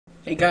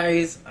Hey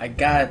guys, I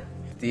got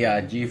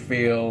the G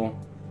Fuel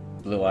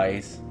Blue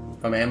Ice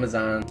from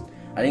Amazon.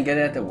 I didn't get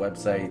it at the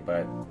website,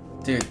 but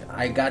dude,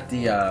 I got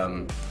the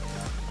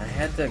I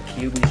had the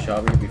kiwi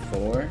strawberry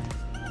before,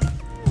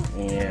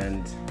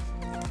 and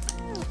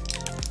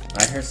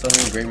I heard so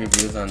many great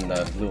reviews on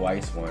the Blue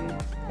Ice one.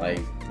 Like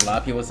a lot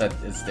of people said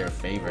it's their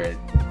favorite,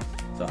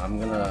 so I'm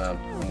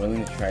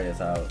willing to try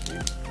this out, dude.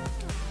 It is,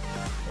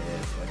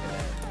 look at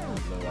that,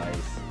 Blue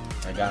Ice.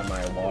 I got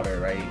my water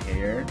right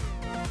here.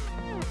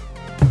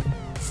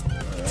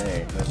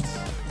 Alright, let's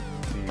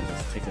see,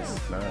 let's take a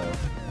smell.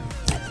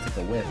 Let's take a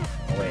whiff.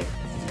 Oh wait,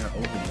 you gotta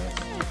open this.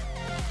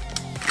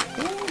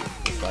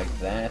 Just like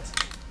that.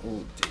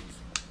 Oh,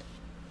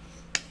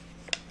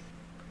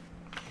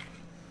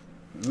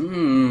 dude.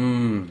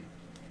 Mmm.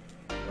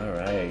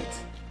 Alright.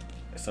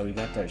 So we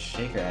got the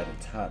shaker at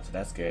the top, so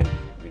that's good.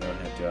 We don't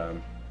have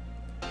to,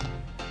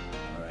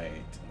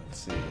 Alright, let's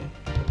see.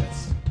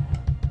 Let's...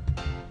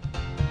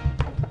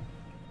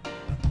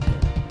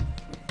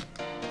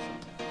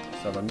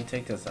 So let me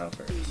take this out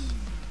first.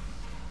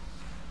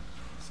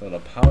 So the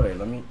powder,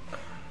 let's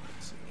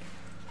see.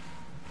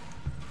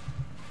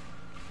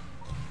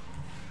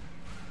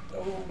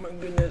 Oh my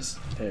goodness.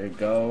 There you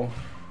go.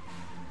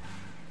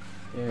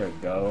 There we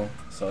go.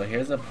 So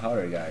here's the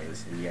powder,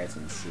 guys. If you guys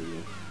can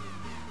see.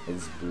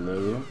 It's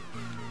blue.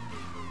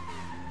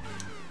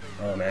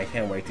 Oh man, I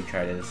can't wait to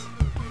try this.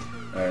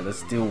 Alright,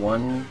 let's do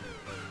one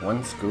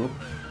scoop.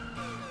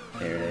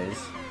 There it is.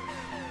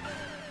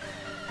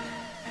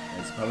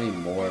 It's probably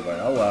more, but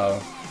oh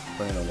well.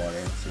 Put it in the water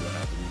and see what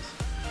happens.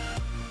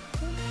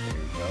 There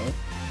you go.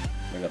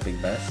 Make a big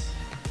mess.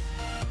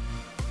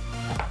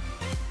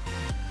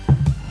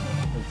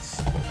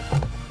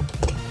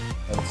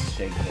 Let's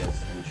shake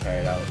this and try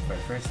it out for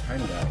the first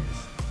time, guys.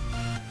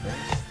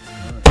 First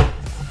time.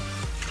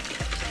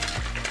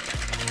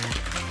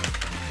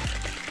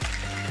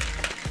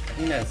 I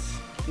think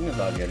that's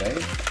all good,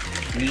 right?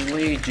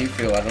 Usually G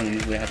Fuel, I don't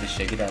usually have to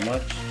shake it that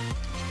much.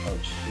 Oh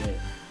shit.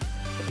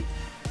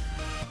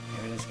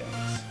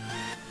 Guys.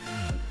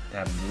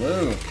 That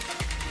blue.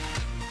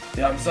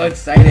 Dude, I'm so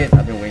excited.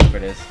 I've been waiting for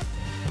this.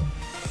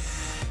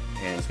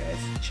 Cheers, guys.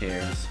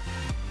 Cheers.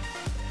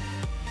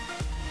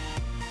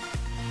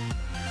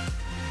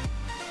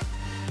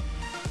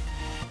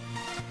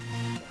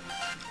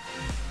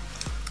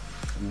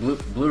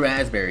 Blue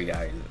raspberry,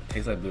 guys. It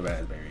tastes like blue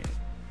raspberry.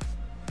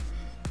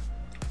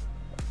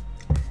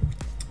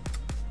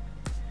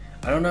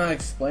 I don't know how to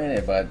explain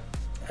it, but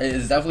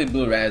it's definitely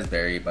blue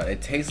raspberry, but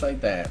it tastes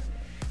like that.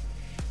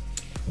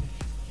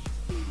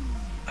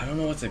 I don't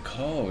know what's it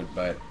called,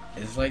 but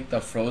it's like the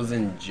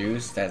frozen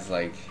juice that's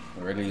like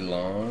really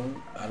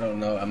long. I don't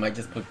know. I might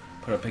just put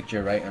a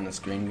picture right on the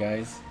screen,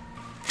 guys.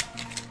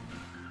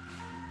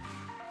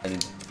 And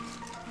it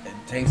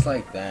tastes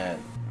like that.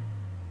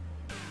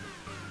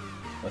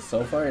 But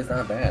so far it's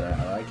not bad.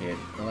 I like it.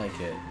 I like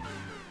it.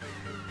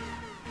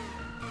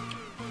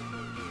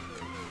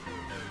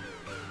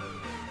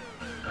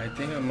 I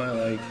think I might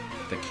like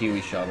the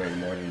kiwi strawberry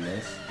more than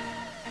this.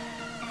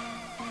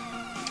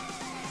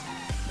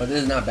 But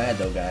this is not bad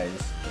though, guys.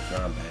 It's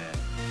not bad.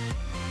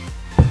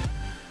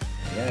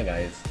 Yeah,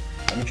 guys.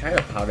 Let me try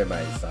the powder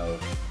by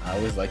itself. I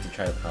always like to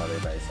try the powder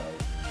by itself.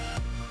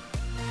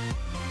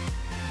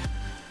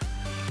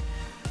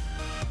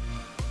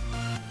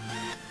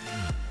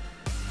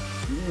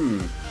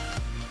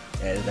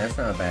 Yeah, that's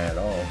not bad at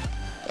all.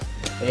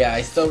 But yeah,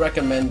 I still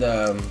recommend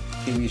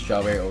kiwi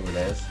strawberry over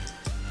this.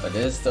 But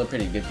this is still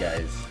pretty good,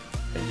 guys.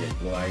 Pretty good.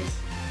 Blue Ice.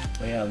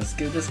 But yeah, let's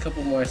give this a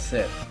couple more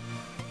sips.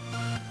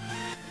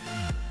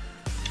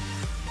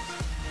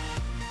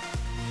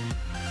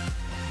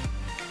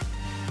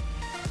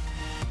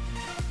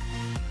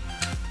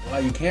 Wow,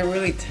 you can't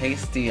really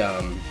taste the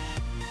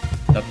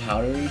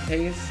powdery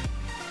taste,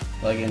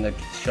 like in the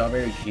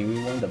strawberry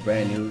kiwi one, the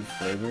brand new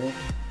flavor.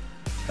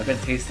 I can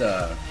taste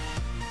the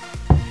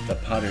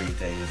powdery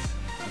taste.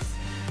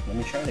 Let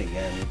me try it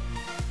again.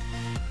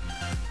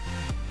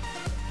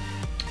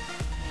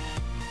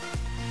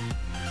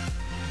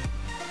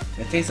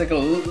 It tastes like a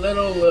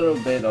little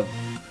bit of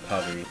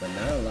powdery, but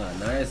not a lot,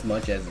 not as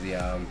much as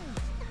the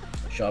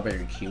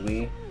strawberry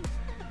kiwi.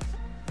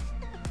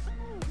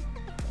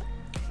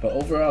 But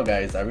overall,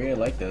 guys, I really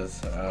like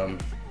this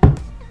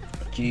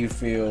G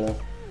Fuel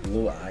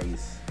Blue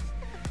Ice.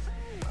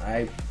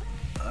 I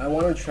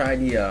want to try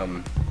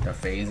the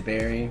phase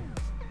berry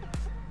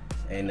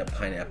and the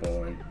pineapple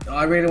one. Oh,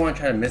 I really want to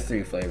try the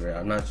mystery flavor.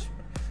 I'm not.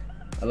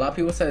 A lot of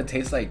people said it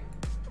tastes like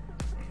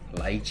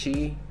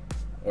lychee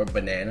or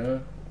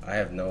banana. I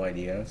have no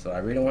idea, so I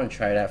really want to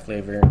try that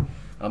flavor.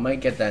 I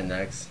might get that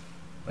next.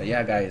 But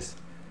yeah, guys,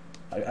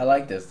 I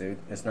like this, dude.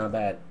 It's not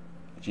bad.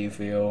 G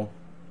Fuel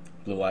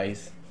Blue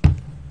Ice.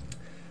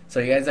 So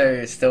you guys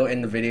are still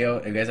in the video,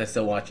 if you guys are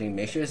still watching,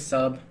 make sure to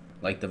sub,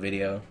 like the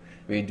video.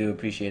 Really do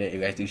appreciate it if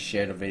you guys do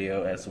share the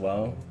video as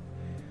well.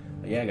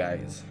 But yeah,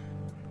 guys,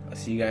 I'll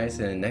see you guys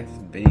in the next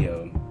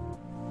video.